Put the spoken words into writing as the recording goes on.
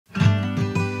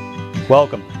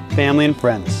Welcome, family and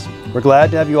friends. We're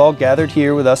glad to have you all gathered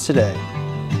here with us today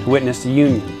to witness the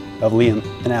union of Liam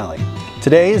and Alli.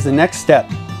 Today is the next step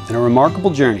in a remarkable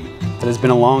journey that has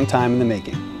been a long time in the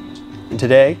making. And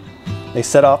today, they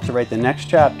set off to write the next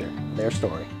chapter of their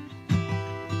story.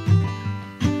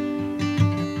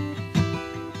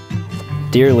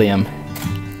 Dear Liam,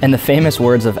 in the famous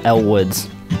words of Elle Woods,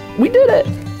 we did it!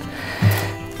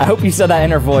 I hope you said that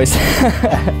in her voice.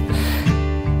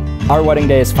 Our wedding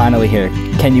day is finally here.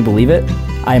 Can you believe it?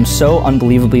 I am so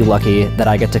unbelievably lucky that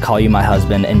I get to call you my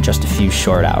husband in just a few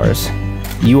short hours.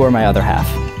 You are my other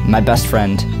half, my best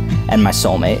friend, and my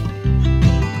soulmate.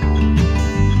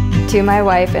 To my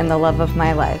wife and the love of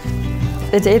my life.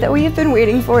 The day that we have been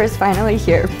waiting for is finally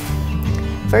here.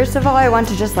 First of all, I want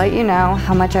to just let you know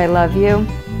how much I love you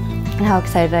and how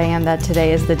excited I am that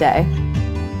today is the day.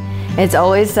 It's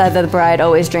always said that the bride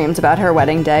always dreams about her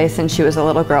wedding day since she was a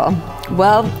little girl.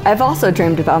 Well, I've also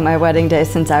dreamed about my wedding day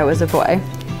since I was a boy.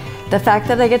 The fact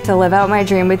that I get to live out my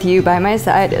dream with you by my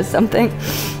side is something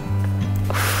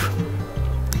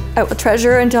I will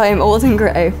treasure until I am old and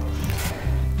gray.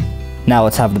 Now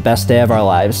let's have the best day of our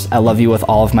lives. I love you with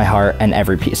all of my heart and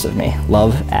every piece of me.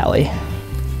 Love, Alli.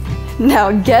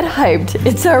 Now get hyped.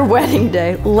 It's our wedding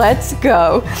day. Let's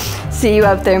go. See you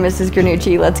up there, Mrs.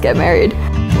 Granucci. Let's get married.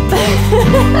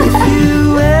 If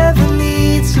you ever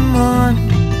need someone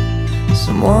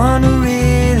who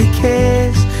really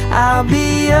cares, I'll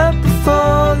be up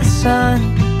before the sun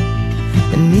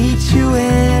and meet you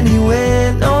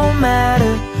anywhere. No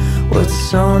matter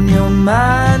what's on your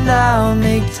mind, I'll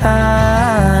make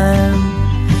time.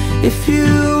 If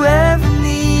you ever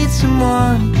need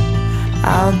someone,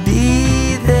 I'll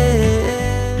be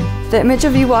there. The image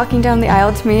of you walking down the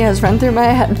aisle to me has run through my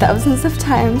head thousands of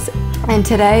times, and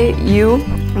today you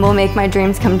will make my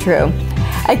dreams come true.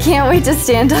 I can't wait to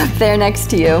stand up there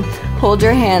next to you, hold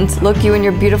your hands, look you in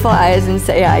your beautiful eyes, and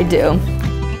say I do.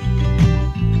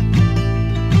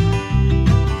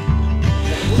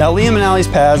 Now, Liam and Alli's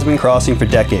paths have been crossing for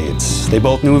decades. They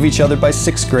both knew of each other by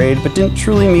 6th grade, but didn't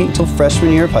truly meet until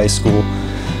freshman year of high school,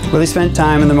 where they spent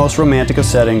time in the most romantic of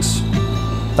settings,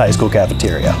 the high school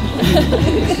cafeteria.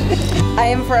 I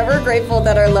am forever grateful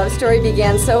that our love story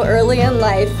began so early in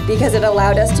life because it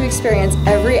allowed us to experience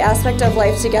every aspect of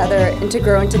life together and to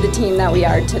grow into the team that we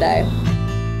are today.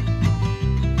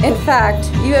 In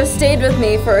fact, you have stayed with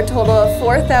me for a total of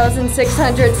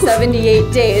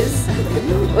 4,678 days,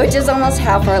 which is almost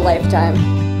half our lifetime.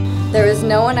 There is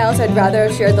no one else I'd rather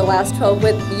have shared the last 12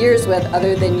 years with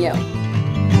other than you.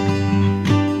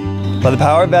 By the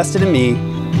power vested in me,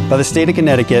 by the state of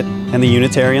Connecticut and the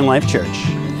Unitarian Life Church,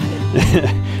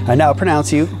 I now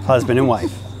pronounce you husband and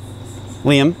wife.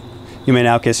 Liam, you may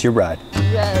now kiss your bride.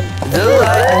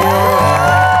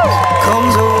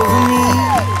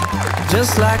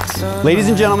 Ladies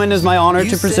and gentlemen, it is my honor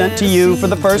to present to you for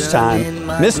the first time,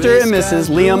 Mr. and Mrs.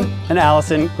 Liam and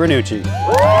Allison Granucci.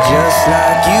 Just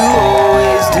like you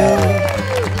always do.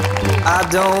 I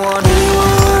don't want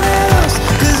anyone else,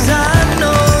 'cause I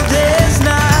know there's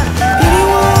not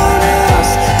anyone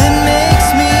else that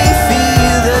makes me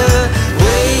feel the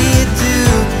way you do.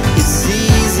 It's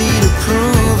easy to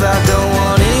prove I don't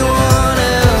want anyone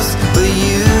else but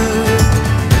you.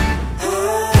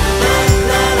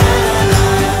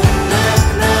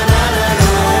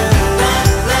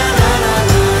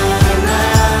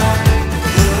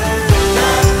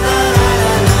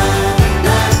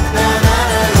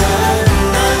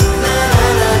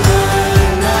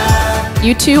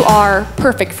 You two are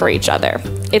perfect for each other.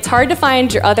 It's hard to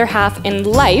find your other half in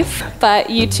life,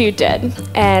 but you two did.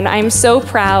 And I'm so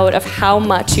proud of how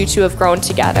much you two have grown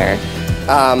together.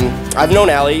 I've known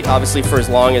Alli, obviously, for as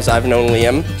long as I've known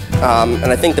Liam.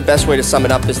 And I think the best way to sum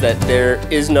it up is that there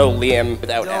is no Liam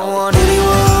without Alli. Don't want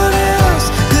anyone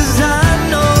else.